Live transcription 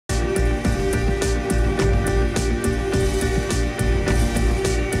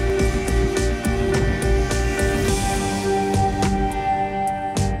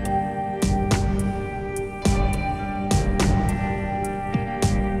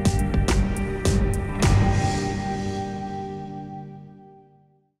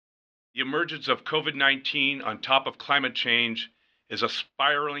emergence of COVID-19 on top of climate change is a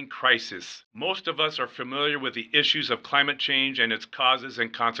spiraling crisis. Most of us are familiar with the issues of climate change and its causes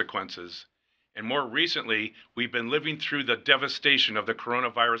and consequences. And more recently, we've been living through the devastation of the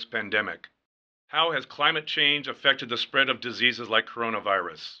coronavirus pandemic. How has climate change affected the spread of diseases like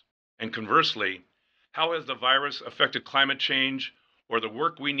coronavirus? And conversely, how has the virus affected climate change or the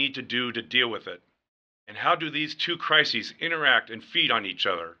work we need to do to deal with it? And how do these two crises interact and feed on each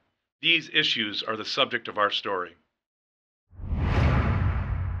other? These issues are the subject of our story.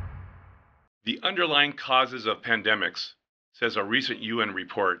 The underlying causes of pandemics, says a recent UN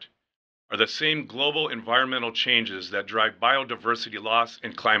report, are the same global environmental changes that drive biodiversity loss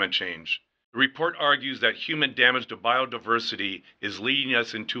and climate change. The report argues that human damage to biodiversity is leading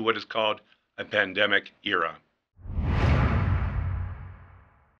us into what is called a pandemic era.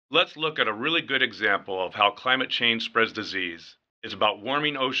 Let's look at a really good example of how climate change spreads disease. It's about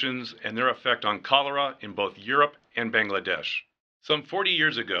warming oceans and their effect on cholera in both Europe and Bangladesh. Some 40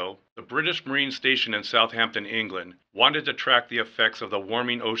 years ago, the British Marine Station in Southampton, England, wanted to track the effects of the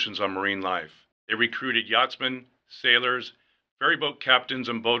warming oceans on marine life. They recruited yachtsmen, sailors, ferryboat captains,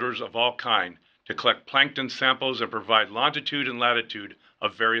 and boaters of all kinds to collect plankton samples and provide longitude and latitude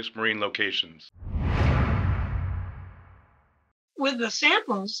of various marine locations. With the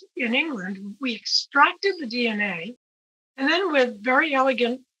samples in England, we extracted the DNA, and then with very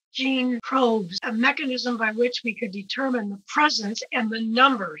elegant gene probes, a mechanism by which we could determine the presence and the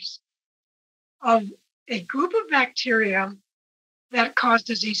numbers of a group of bacteria that cause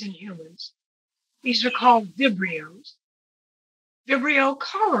disease in humans. These are called vibrios. Vibrio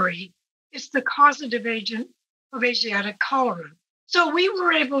cholerae is the causative agent of Asiatic cholera. So we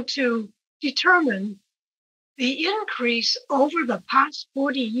were able to determine the increase over the past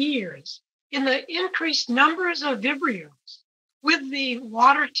 40 years in the increased numbers of vibrios with the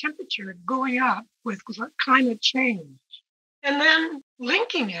water temperature going up with climate change, and then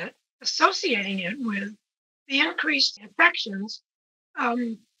linking it, associating it with the increased infections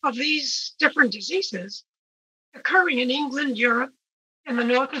of these different diseases occurring in England, Europe, and the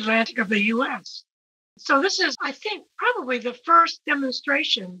North Atlantic of the US. So this is, I think, probably the first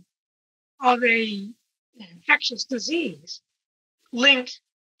demonstration of an infectious disease linked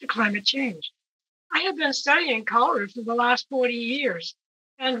to climate change. I have been studying cholera for the last 40 years,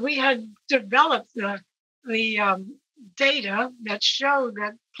 and we had developed the data that showed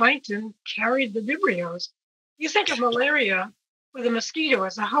that plankton carried the vibrios. You think of malaria with a mosquito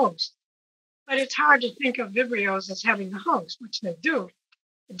as a host, but it's hard to think of vibrios as having a host, which they do.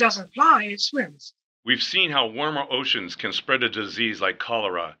 It doesn't fly, it swims. We've seen how warmer oceans can spread a disease like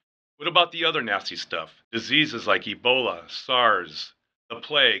cholera. What about the other nasty stuff? Diseases like Ebola, SARS, the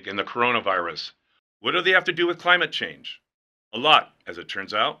plague, and the coronavirus. What do they have to do with climate change? A lot, as it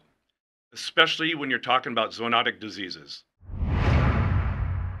turns out, especially when you're talking about zoonotic diseases.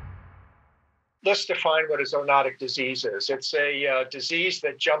 Let's define what a zoonotic disease is. It's a disease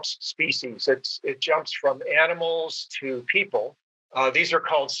that jumps species. It jumps from animals to people. These are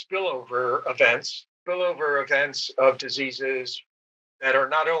called spillover events. Spillover events of diseases that are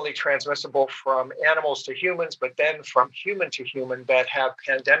not only transmissible from animals to humans, but then from human to human that have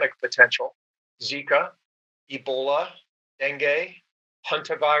pandemic potential. Zika, Ebola, dengue,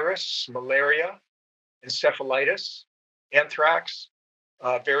 hantavirus, malaria, encephalitis, anthrax,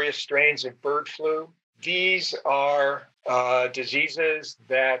 various strains of bird flu. These are diseases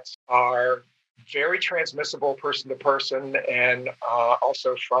that are very transmissible person to person and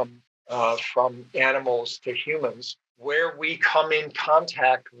also from animals to humans. Where we come in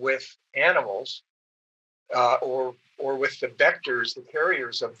contact with animals or with the vectors, the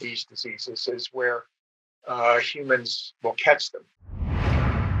carriers of these diseases, is where humans will catch them.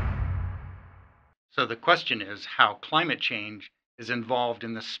 So the question is how climate change is involved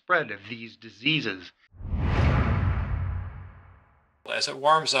in the spread of these diseases. As it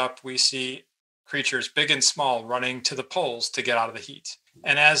warms up, we see creatures big and small running to the poles to get out of the heat.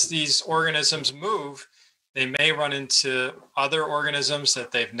 And as these organisms move, they may run into other organisms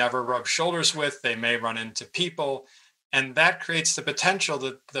that they've never rubbed shoulders with. They may run into people. And that creates the potential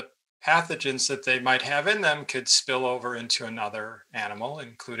that the pathogens that they might have in them could spill over into another animal,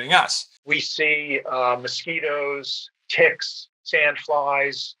 including us. We see mosquitoes, ticks,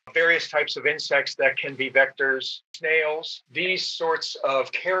 sandflies, various types of insects that can be vectors, snails, these sorts of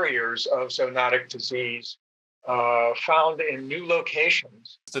carriers of zoonotic disease found in new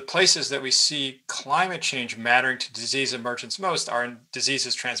locations. The places that we see climate change mattering to disease emergence most are in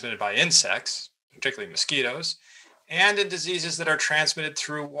diseases transmitted by insects, particularly mosquitoes, and in diseases that are transmitted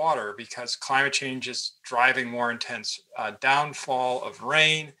through water because climate change is driving more intense downfall of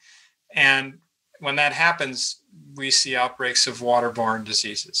rain And when that happens, we see outbreaks of waterborne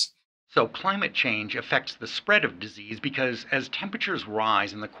diseases. So climate change affects the spread of disease because as temperatures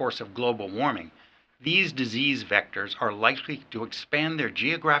rise in the course of global warming, these disease vectors are likely to expand their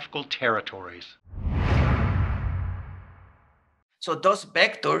geographical territories. So those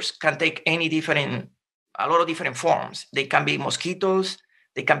vectors can take a lot of different forms. They can be mosquitoes,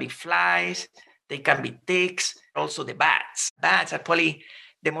 they can be flies, they can be ticks, also the bats. Bats are probably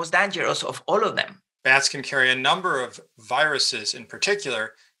the most dangerous of all of them. Bats can carry a number of viruses in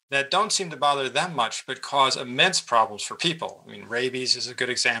particular that don't seem to bother them much, but cause immense problems for people. I mean, rabies is a good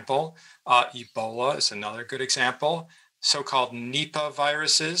example. Ebola is another good example. So-called Nipah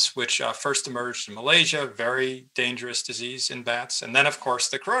viruses, which first emerged in Malaysia, very dangerous disease in bats. And then, of course,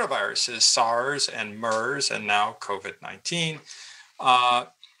 the coronaviruses, SARS and MERS, and now COVID-19,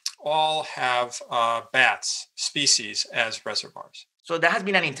 all have bats species as reservoirs. So that has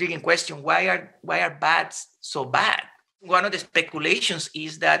been an intriguing question. Why are bats so bad? One of the speculations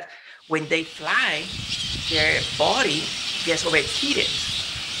is that when they fly, their body gets overheated.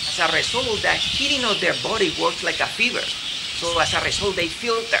 As a result, the heating of their body works like a fever. So as a result, they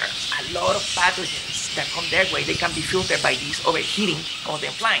filter a lot of pathogens that come their way. They can be filtered by this overheating of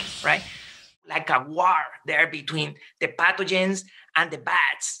them flying, right? Like a war there between the pathogens and the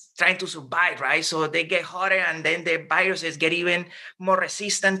bats trying to survive, right? So they get hotter and then the viruses get even more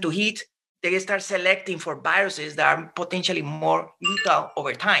resistant to heat. They start selecting for viruses that are potentially more lethal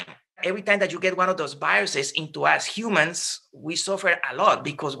over time. Every time that you get one of those viruses into us humans, we suffer a lot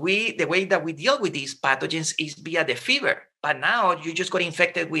because the way that we deal with these pathogens is via the fever. But now you just got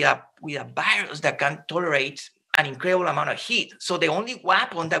infected with a virus that can tolerate an incredible amount of heat. So the only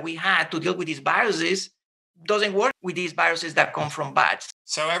weapon that we had to deal with these viruses doesn't work with these viruses that come from bats.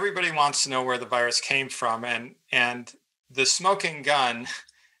 So everybody wants to know where the virus came from, and the smoking gun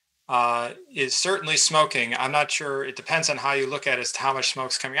is certainly smoking. I'm not sure, it depends on how you look at it as to how much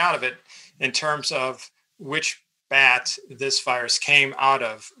smoke's coming out of it in terms of which bat this virus came out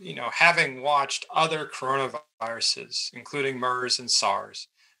of. You know, having watched other coronaviruses, including MERS and SARS,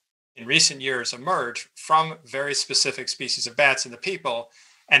 in recent years emerge from very specific species of bats in the people,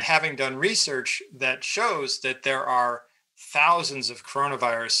 and having done research that shows that there are thousands of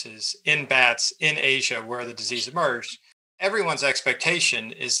coronaviruses in bats in Asia where the disease emerged, everyone's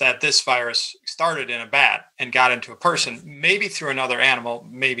expectation is that this virus started in a bat and got into a person, maybe through another animal,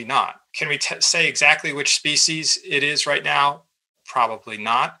 maybe not. Can we say exactly which species it is right now? Probably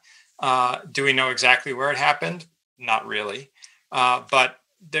not. Do we know exactly where it happened? Not really. But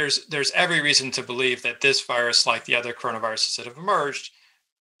there's every reason to believe that this virus, like the other coronaviruses that have emerged,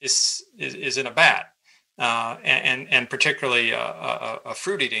 is in a bat. And particularly a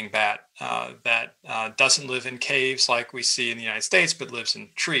fruit-eating bat that doesn't live in caves like we see in the United States, but lives in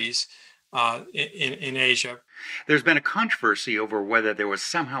trees in Asia. There's been a controversy over whether there was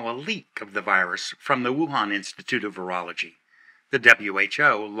somehow a leak of the virus from the Wuhan Institute of Virology. The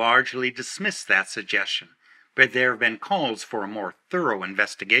WHO largely dismissed that suggestion, but there have been calls for a more thorough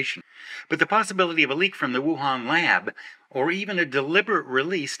investigation. But the possibility of a leak from the Wuhan lab, or even a deliberate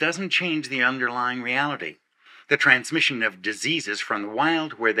release, doesn't change the underlying reality. The transmission of diseases from the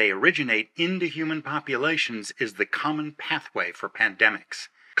wild where they originate into human populations is the common pathway for pandemics.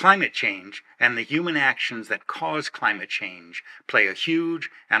 Climate change and the human actions that cause climate change play a huge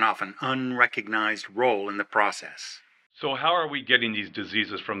and often unrecognized role in the process. So how are we getting these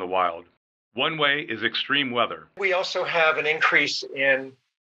diseases from the wild? One way is extreme weather. We also have an increase in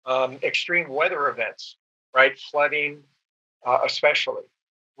extreme weather events, right? Flooding, especially,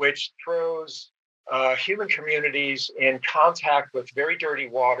 which throws human communities in contact with very dirty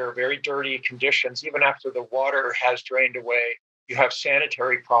water, very dirty conditions. Even after the water has drained away, you have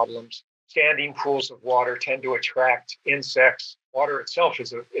sanitary problems. Standing pools of water tend to attract insects. Water itself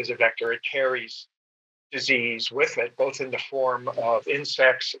is a vector. It carries disease with it, both in the form of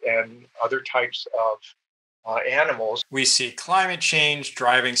insects and other types of animals. We see climate change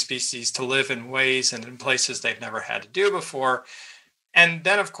driving species to live in ways and in places they've never had to do before. And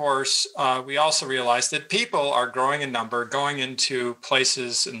then, of course, we also realize that people are growing in number, going into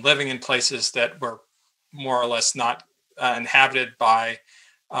places and living in places that were more or less not inhabited by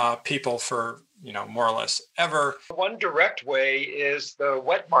people for, more or less ever. One direct way is the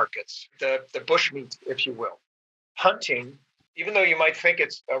wet markets, the bushmeat, if you will. Hunting, even though you might think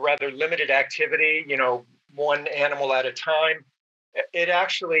it's a rather limited activity, one animal at a time, it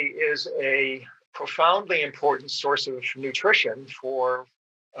actually is a profoundly important source of nutrition for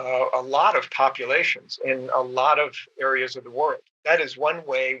a lot of populations in a lot of areas of the world. That is one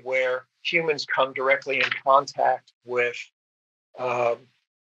way where humans come directly in contact with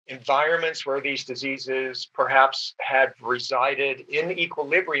environments where these diseases perhaps had resided in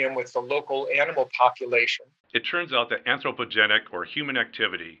equilibrium with the local animal population. It turns out that anthropogenic or human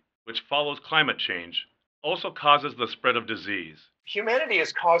activity, which follows climate change, also causes the spread of disease. Humanity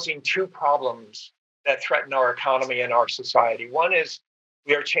is causing two problems that threaten our economy and our society. One is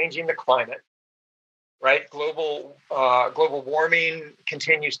we are changing the climate, right? Global warming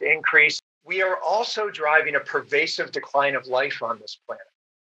continues to increase. We are also driving a pervasive decline of life on this planet.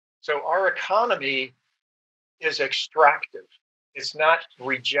 So our economy is extractive. It's not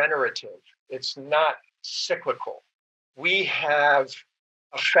regenerative. It's not cyclical. We have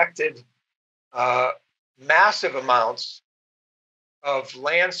affected massive amounts of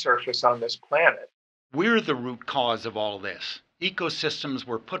land surface on this planet. We're the root cause of all this. Ecosystems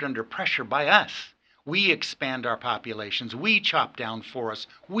were put under pressure by us. We expand our populations. We chop down forests.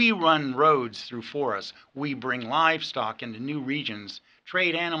 We run roads through forests. We bring livestock into new regions,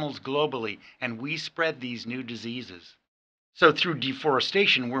 trade animals globally, and we spread these new diseases. So through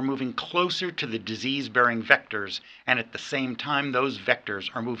deforestation, we're moving closer to the disease-bearing vectors, and at the same time, those vectors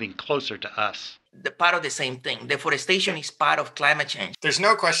are moving closer to us. The part of the same thing. Deforestation is part of climate change. There's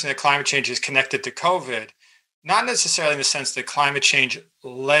no question that climate change is connected to COVID, not necessarily in the sense that climate change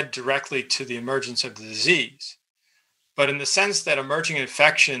led directly to the emergence of the disease, but in the sense that emerging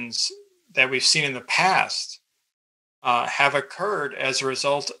infections that we've seen in the past have occurred as a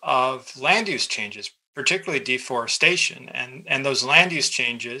result of land use changes, particularly deforestation. And those land use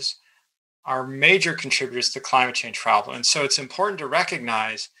changes are major contributors to the climate change problem. And so it's important to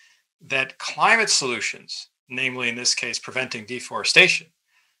recognize that climate solutions, namely in this case, preventing deforestation,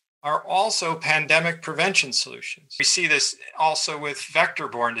 are also pandemic prevention solutions. We see this also with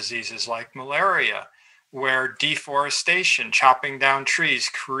vector-borne diseases like malaria, where deforestation, chopping down trees,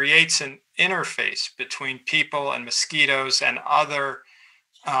 creates an interface between people and mosquitoes and other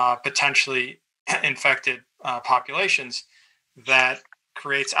potentially infected populations that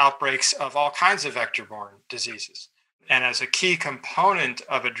creates outbreaks of all kinds of vector-borne diseases. And as a key component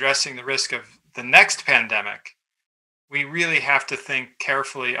of addressing the risk of the next pandemic, we really have to think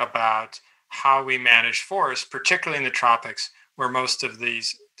carefully about how we manage forests, particularly in the tropics, where most of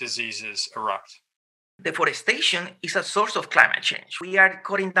these diseases erupt. Deforestation is a source of climate change. We are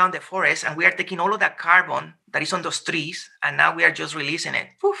cutting down the forest and we are taking all of that carbon that is on those trees, and now we are just releasing it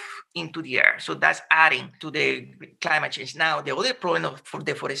into the air. So that's adding to the climate change. Now, the other problem for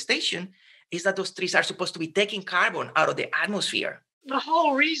deforestation is that those trees are supposed to be taking carbon out of the atmosphere. The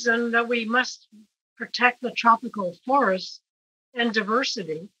whole reason that we must protect the tropical forests and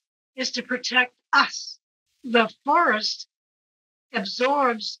diversity is to protect us. The forest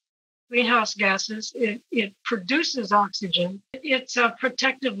absorbs greenhouse gases, it produces oxygen. It's a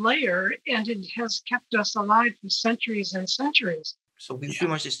protective layer, and it has kept us alive for centuries and centuries. So we're pretty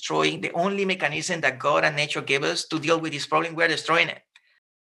much destroying the only mechanism that God and nature gave us to deal with this problem. We're destroying it.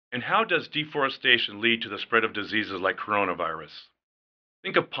 And how does deforestation lead to the spread of diseases like coronavirus?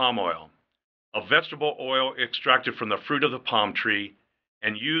 Think of palm oil, a vegetable oil extracted from the fruit of the palm tree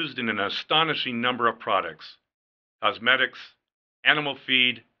and used in an astonishing number of products: cosmetics, animal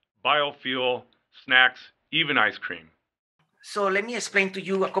feed, biofuel, snacks, even ice cream. So let me explain to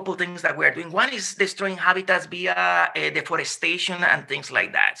you a couple of things that we're doing. One is destroying habitats via deforestation and things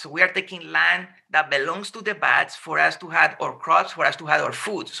like that. So we are taking land that belongs to the bats for us to have our crops, for us to have our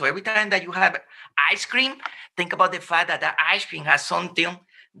food. So every time that you have ice cream, think about the fact that the ice cream has something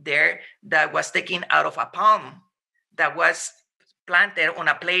there that was taken out of a palm that was planted on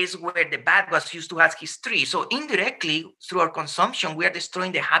a place where the bat was used to have his tree. So indirectly, through our consumption, we are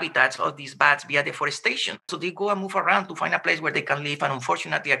destroying the habitats of these bats via deforestation. So they go and move around to find a place where they can live. And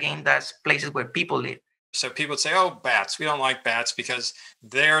unfortunately, again, that's places where people live. So people would say, oh, bats, we don't like bats because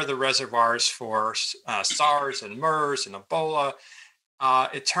they're the reservoirs for SARS and MERS and Ebola.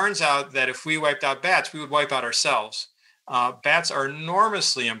 It turns out that if we wiped out bats, we would wipe out ourselves. Bats are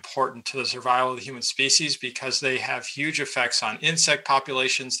enormously important to the survival of the human species because they have huge effects on insect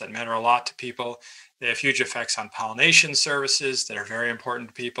populations that matter a lot to people. They have huge effects on pollination services that are very important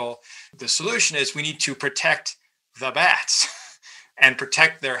to people. The solution is we need to protect the bats and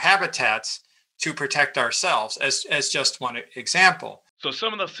protect their habitats to protect ourselves, as just one example. So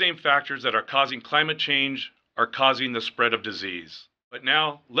some of the same factors that are causing climate change are causing the spread of disease. But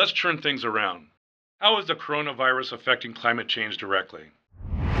now, let's turn things around. How is the coronavirus affecting climate change directly?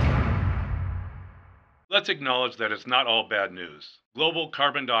 Let's acknowledge that it's not all bad news. Global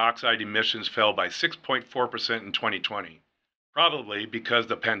carbon dioxide emissions fell by 6.4% in 2020, probably because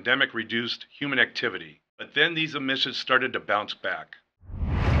the pandemic reduced human activity. But then these emissions started to bounce back.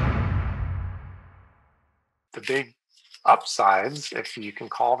 The big upsides, if you can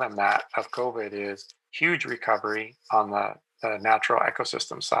call them that, of COVID is huge recovery on the natural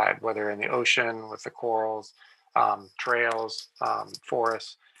ecosystem side, whether in the ocean with the corals, trails,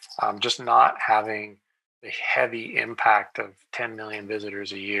 forests, just not having the heavy impact of 10 million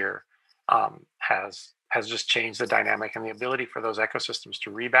visitors a year has just changed the dynamic, and the ability for those ecosystems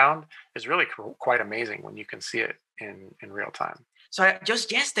to rebound is really quite amazing when you can see it in real time. So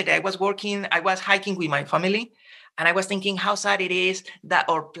just yesterday, I was hiking with my family, and I was thinking how sad it is that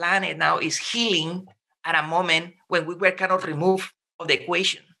our planet now is healing at a moment when we were kind of removed of the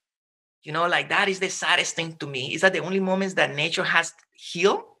equation. Like that is the saddest thing to me, is that the only moments that nature has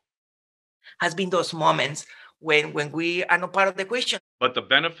healed has been those moments when we are not part of the equation. But the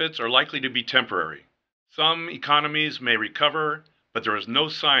benefits are likely to be temporary. Some economies may recover, but there is no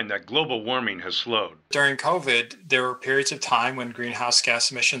sign that global warming has slowed. During COVID, there were periods of time when greenhouse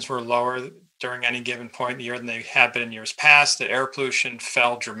gas emissions were lower during any given point in the year than they had been in years past, that air pollution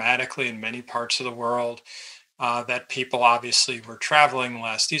fell dramatically in many parts of the world, that people obviously were traveling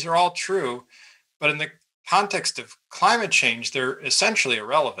less. These are all true, but in the context of climate change, they're essentially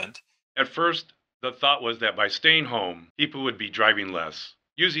irrelevant. At first, the thought was that by staying home, people would be driving less,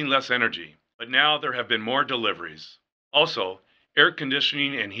 using less energy, but now there have been more deliveries. Also, air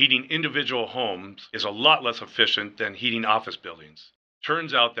conditioning and heating individual homes is a lot less efficient than heating office buildings.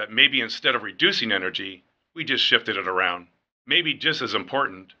 Turns out that maybe instead of reducing energy, we just shifted it around. Maybe just as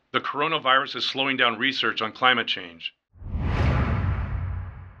important, the coronavirus is slowing down research on climate change.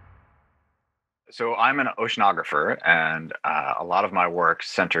 So I'm an oceanographer, and a lot of my work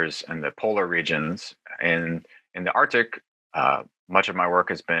centers in the polar regions. In the Arctic, much of my work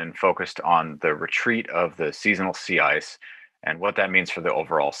has been focused on the retreat of the seasonal sea ice and what that means for the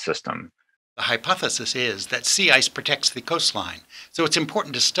overall system. The hypothesis is that sea ice protects the coastline, so it's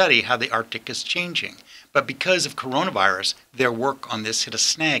important to study how the Arctic is changing. But because of coronavirus, their work on this hit a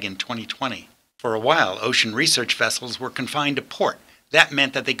snag in 2020. For a while, ocean research vessels were confined to port. That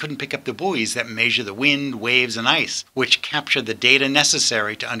meant that they couldn't pick up the buoys that measure the wind, waves, and ice, which capture the data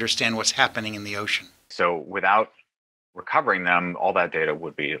necessary to understand what's happening in the ocean. So without recovering them, all that data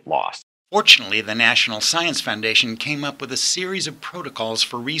would be lost. Fortunately, the National Science Foundation came up with a series of protocols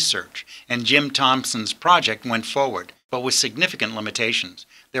for research, and Jim Thompson's project went forward, but with significant limitations.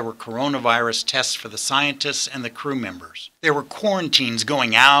 There were coronavirus tests for the scientists and the crew members. There were quarantines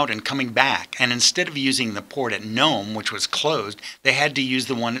going out and coming back, and instead of using the port at Nome, which was closed, they had to use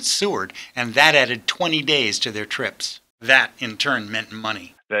the one at Seward, and that added 20 days to their trips. That, in turn, meant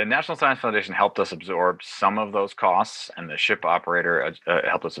money. The National Science Foundation helped us absorb some of those costs, and the ship operator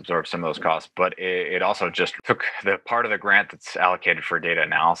helped us absorb some of those costs, but it also just took the part of the grant that's allocated for data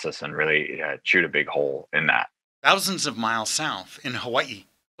analysis and really chewed a big hole in that. Thousands of miles south, in Hawaii,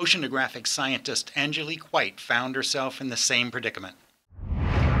 oceanographic scientist Angelique White found herself in the same predicament.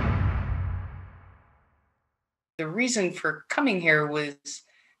 The reason for coming here was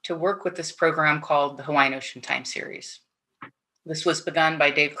to work with this program called the Hawaiian Ocean Time Series. This was begun by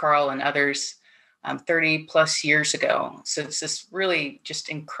Dave Carl and others 30 plus years ago. So it's this really just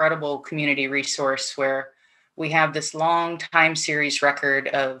incredible community resource where we have this long time series record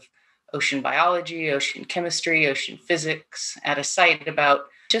of ocean biology, ocean chemistry, ocean physics at a site about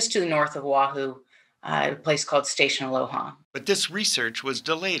just to the north of Oahu, a place called Station Aloha. But this research was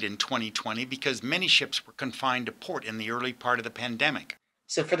delayed in 2020 because many ships were confined to port in the early part of the pandemic.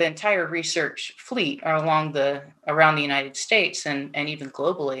 So for the entire research fleet around the United States and even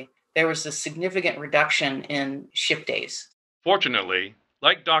globally, there was a significant reduction in ship days. Fortunately,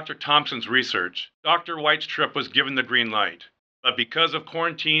 like Dr. Thompson's research, Dr. White's trip was given the green light. But because of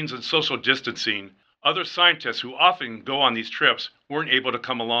quarantines and social distancing, other scientists who often go on these trips weren't able to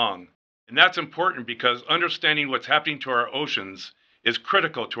come along. And that's important because understanding what's happening to our oceans is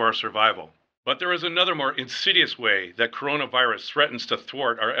critical to our survival. But there is another more insidious way that coronavirus threatens to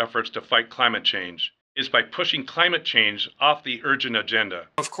thwart our efforts to fight climate change, is by pushing climate change off the urgent agenda.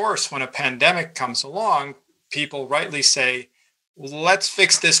 Of course, when a pandemic comes along, people rightly say, let's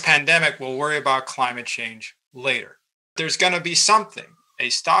fix this pandemic, we'll worry about climate change later. There's going to be something,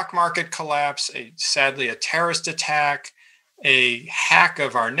 a stock market collapse, sadly a terrorist attack, a hack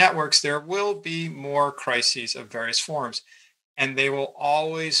of our networks. There will be more crises of various forms. And they will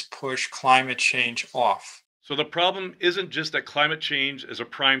always push climate change off. So the problem isn't just that climate change is a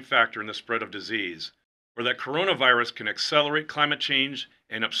prime factor in the spread of disease, or that coronavirus can accelerate climate change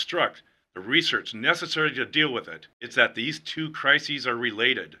and obstruct the research necessary to deal with it. It's that these two crises are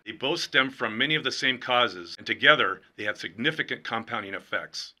related. They both stem from many of the same causes, and together they have significant compounding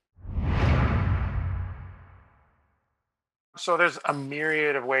effects. So there's a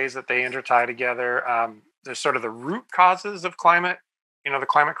myriad of ways that they intertie together. there's sort of the root causes of climate, the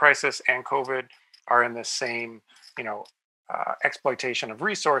climate crisis and COVID are in the same, exploitation of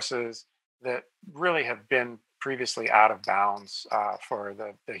resources that really have been previously out of bounds for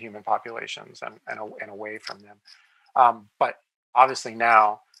the human populations and away from them. But obviously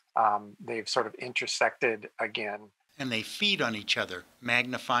now they've sort of intersected again. And they feed on each other,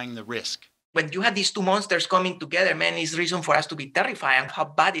 magnifying the risk. When you have these two monsters coming together, man, it's reason for us to be terrified and how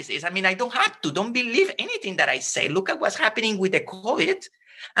bad this is. I mean, I don't believe anything that I say. Look at what's happening with the COVID,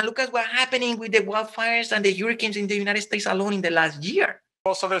 and look at what's happening with the wildfires and the hurricanes in the United States alone in the last year.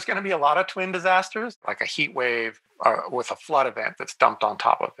 Well, so there's going to be a lot of twin disasters, like a heat wave with a flood event that's dumped on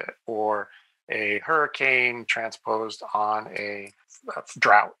top of it, or a hurricane transposed on a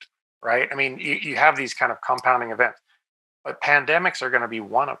drought, right? I mean, you have these kind of compounding events, but pandemics are going to be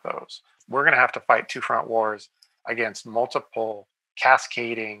one of those. We're going to have to fight two front wars against multiple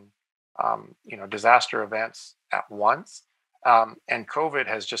cascading, disaster events at once. And COVID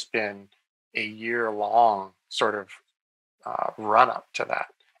has just been a year-long sort of run up to that.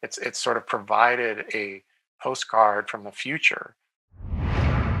 It's sort of provided a postcard from the future.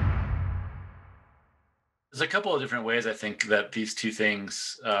 There's a couple of different ways I think that these two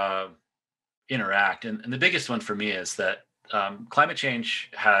things interact. And the biggest one for me is that climate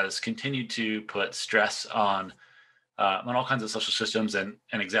change has continued to put stress on all kinds of social systems and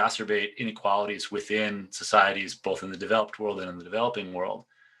exacerbate inequalities within societies, both in the developed world and in the developing world.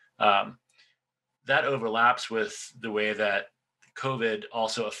 That overlaps with the way that COVID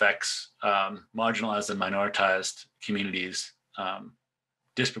also affects marginalized and minoritized communities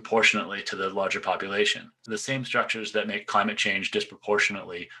disproportionately to the larger population. The same structures that make climate change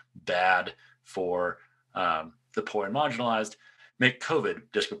disproportionately bad for the poor and marginalized make COVID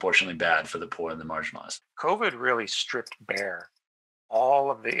disproportionately bad for the poor and the marginalized. COVID really stripped bare all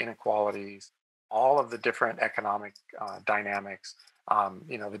of the inequalities, all of the different economic dynamics,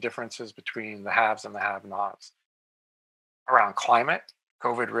 the differences between the haves and the have-nots. Around climate,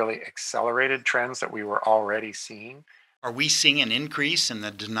 COVID really accelerated trends that we were already seeing. Are we seeing an increase in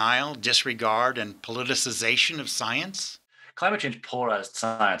the denial, disregard, and politicization of science? Climate change polarized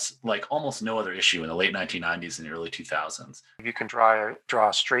science like almost no other issue in the late 1990s and the early 2000s. You can draw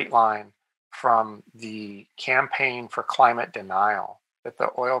a straight line from the campaign for climate denial that the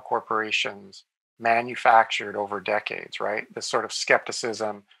oil corporations manufactured over decades, right? This sort of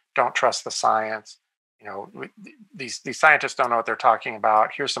skepticism, don't trust the science. These scientists don't know what they're talking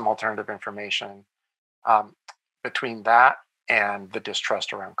about. Here's some alternative information. Between that and the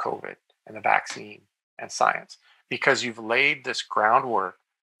distrust around COVID and the vaccine and science, because you've laid this groundwork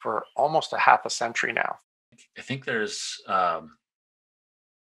for almost a half a century now. I think there's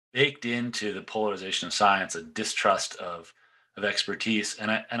baked into the polarization of science a distrust of expertise.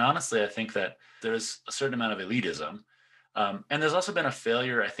 And honestly, I think that there's a certain amount of elitism. And there's also been a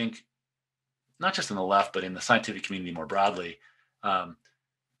failure, I think, not just in the left, but in the scientific community more broadly,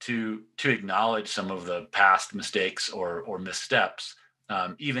 to acknowledge some of the past mistakes or missteps,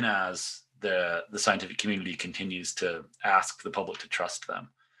 even as the scientific community continues to ask the public to trust them.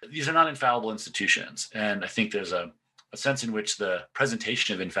 These are not infallible institutions. And I think there's a sense in which the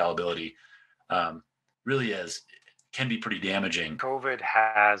presentation of infallibility really can be pretty damaging. COVID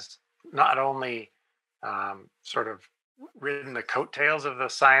has not only sort of ridden the coattails of the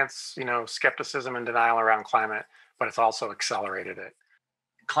science, skepticism and denial around climate, but it's also accelerated it.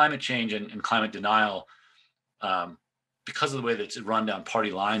 Climate change and climate denial, because of the way that it's run down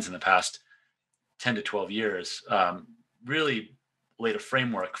party lines in the past 10 to 12 years, really laid a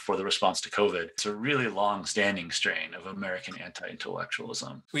framework for the response to COVID. It's a really long-standing strain of American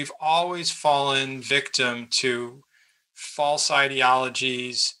anti-intellectualism. We've always fallen victim to false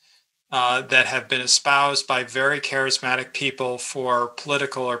ideologies that have been espoused by very charismatic people for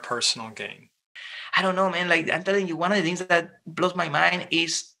political or personal gain. I don't know, man. Like I'm telling you, one of the things that blows my mind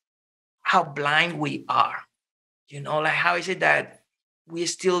is how blind we are. Like how is it that we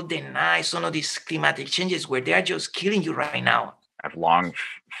still deny some of these climatic changes where they are just killing you right now? I've long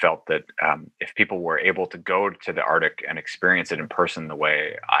felt that if people were able to go to the Arctic and experience it in person the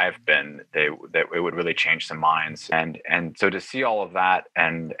way I've been, that it would really change some minds. And so to see all of that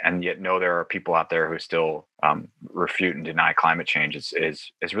and yet know there are people out there who still refute and deny climate change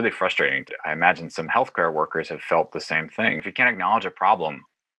is really frustrating. I imagine some healthcare workers have felt the same thing. If you can't acknowledge a problem,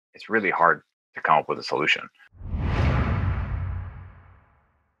 it's really hard to come up with a solution.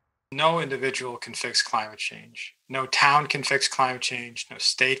 No individual can fix climate change. No town can fix climate change. No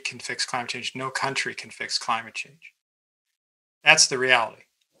state can fix climate change. No country can fix climate change. That's the reality.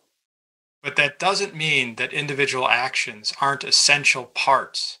 But that doesn't mean that individual actions aren't essential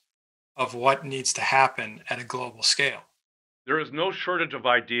parts of what needs to happen at a global scale. There is no shortage of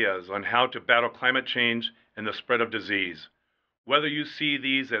ideas on how to battle climate change and the spread of disease, whether you see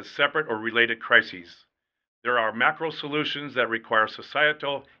these as separate or related crises. There are macro solutions that require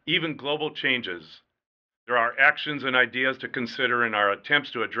societal, even global changes. There are actions and ideas to consider in our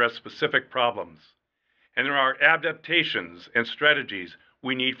attempts to address specific problems. And there are adaptations and strategies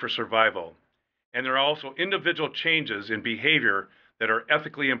we need for survival. And there are also individual changes in behavior that are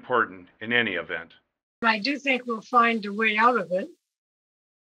ethically important in any event. I do think we'll find a way out of it,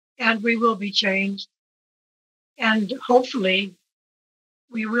 and we will be changed. And hopefully,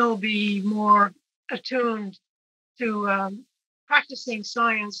 we will be more attuned to practicing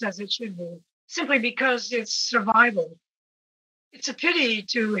science as it should be, simply because it's survival. It's a pity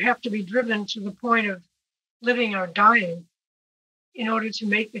to have to be driven to the point of living or dying in order to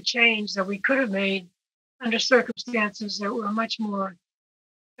make the change that we could have made under circumstances that were much more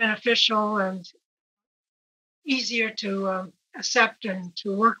beneficial and easier to accept and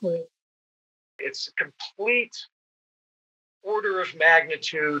to work with. It's a complete order of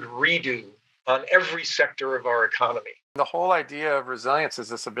magnitude redo on every sector of our economy. The whole idea of resilience is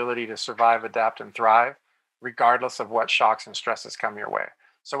this ability to survive, adapt, and thrive, regardless of what shocks and stresses come your way.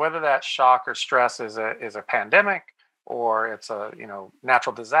 So whether that shock or stress is a pandemic, or it's a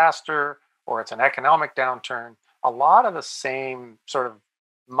natural disaster, or it's an economic downturn, a lot of the same sort of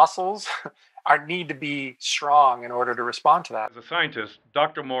muscles need to be strong in order to respond to that. As a scientist,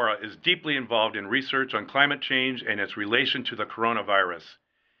 Dr. Mora is deeply involved in research on climate change and its relation to the coronavirus.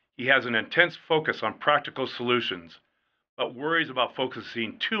 He has an intense focus on practical solutions, but worries about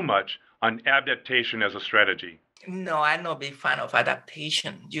focusing too much on adaptation as a strategy. No, I'm not a big fan of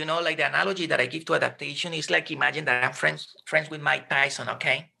adaptation. Like the analogy that I give to adaptation is like, imagine that I'm friends with Mike Tyson,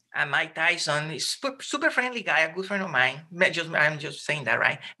 okay? And Mike Tyson is super friendly guy, a good friend of mine. I'm just saying that,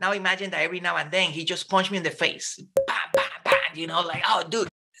 right? Now imagine that every now and then he just punched me in the face. Bam, bam, bam, like, oh, dude.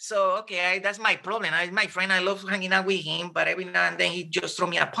 So, okay, that's my problem. My friend, I love hanging out with him, but every now and then he just throw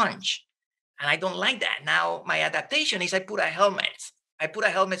me a punch. And I don't like that. Now my adaptation is I put a helmet.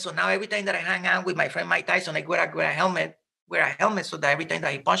 So now every time that I hang out with my friend Mike Tyson, I wear a helmet so that every time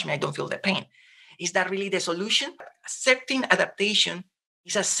that he punches me, I don't feel the pain. Is that really the solution? Accepting adaptation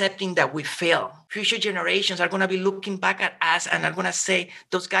is accepting that we fail. Future generations are going to be looking back at us and are going to say,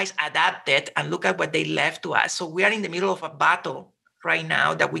 those guys adapted and look at what they left to us. So we are in the middle of a battle right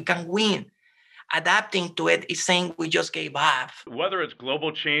now that we can win. Adapting to it is saying we just gave up. Whether it's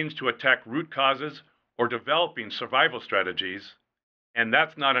global change to attack root causes or developing survival strategies, and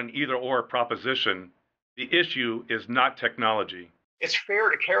that's not an either-or proposition, the issue is not technology. It's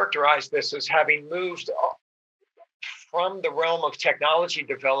fair to characterize this as having moved from the realm of technology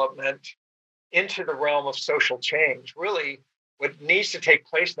development into the realm of social change. Really, what needs to take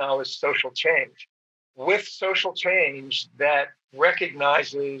place now is social change. With social change that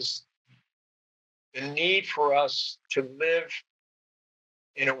recognizes the need for us to live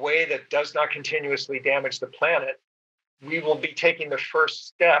in a way that does not continuously damage the planet, we will be taking the first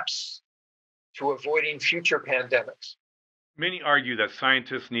steps to avoiding future pandemics. Many argue that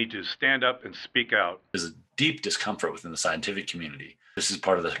scientists need to stand up and speak out. There's a deep discomfort within the scientific community. This is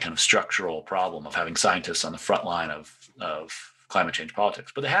part of the kind of structural problem of having scientists on the front line of climate change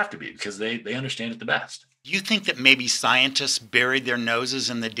politics. But they have to be because they understand it the best. Do you think that maybe scientists buried their noses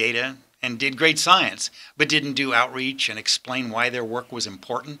in the data and did great science, but didn't do outreach and explain why their work was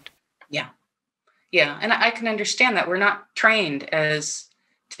important? Yeah, and I can understand that. We're not trained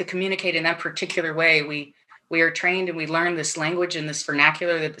to communicate in that particular way. We are trained and we learn this language and this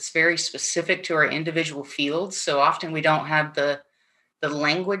vernacular that's very specific to our individual fields. So often we don't have the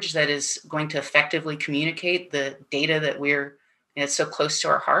language that is going to effectively communicate the data that it's so close to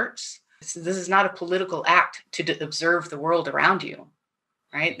our hearts. This is not a political act to observe the world around you,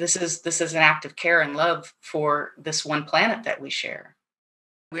 right? This is an act of care and love for this one planet that we share.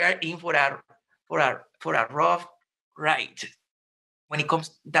 We are in for a rough ride when it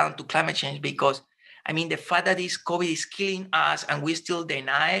comes down to climate change, because the fact that this COVID is killing us and we still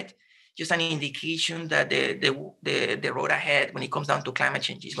deny it, just an indication that the road ahead when it comes down to climate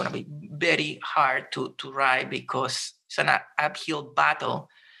change is going to be very hard to ride, because it's an uphill battle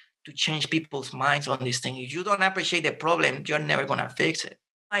to change people's minds on this thing. If you don't appreciate the problem, you're never going to fix it.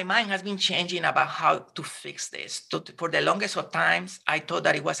 My mind has been changing about how to fix this. For the longest of times, I thought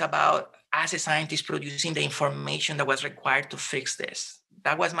that it was about, as a scientist, producing the information that was required to fix this.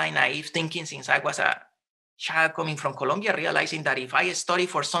 That was my naive thinking since I was a child coming from Colombia, realizing that if I study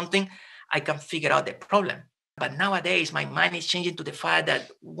for something, I can figure out the problem. But nowadays, my mind is changing to the fact that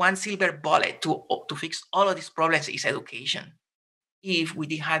one silver bullet to fix all of these problems is education. If we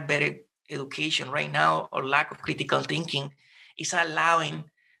did have better education right now, or lack of critical thinking, is allowing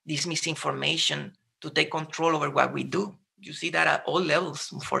this misinformation to take control over what we do. You see that at all levels,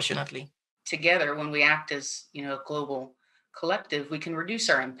 unfortunately. Together, when we act as a global collective, we can reduce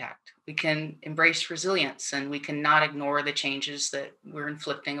our impact. We can embrace resilience, and we can not ignore the changes that we're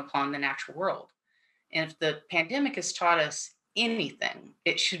inflicting upon the natural world. And if the pandemic has taught us anything,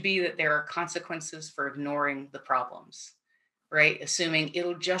 it should be that there are consequences for ignoring the problems, right? Assuming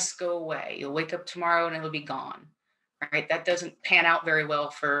it'll just go away. You'll wake up tomorrow and it'll be gone, right? That doesn't pan out very well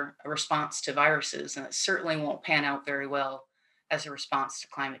for a response to viruses, and it certainly won't pan out very well as a response to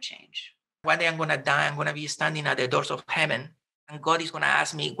climate change. One day I'm going to die. I'm going to be standing at the doors of heaven, and God is going to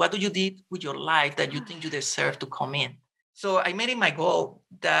ask me, what do you did with your life that you think you deserve to come in? So I made it my goal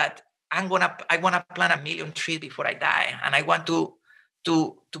that I want to plant 1 million trees before I die. And I want to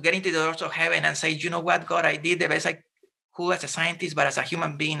get into the doors of heaven and say, you know what, God, I did the best I could as a scientist, but as a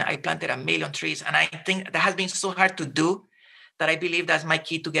human being, I planted 1 million trees. And I think that has been so hard to do that I believe that's my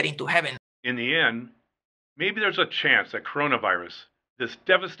key to getting to heaven. In the end, maybe there's a chance that coronavirus, this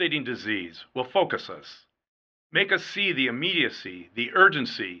devastating disease, will focus us, make us see the immediacy, the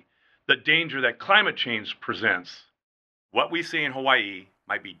urgency, the danger that climate change presents. What we say in Hawaii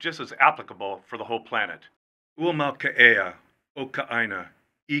might be just as applicable for the whole planet. Ua ka'ea, o ka'aina,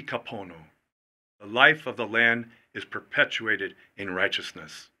 I kapono. The life of the land is perpetuated in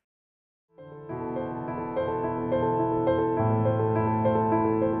righteousness.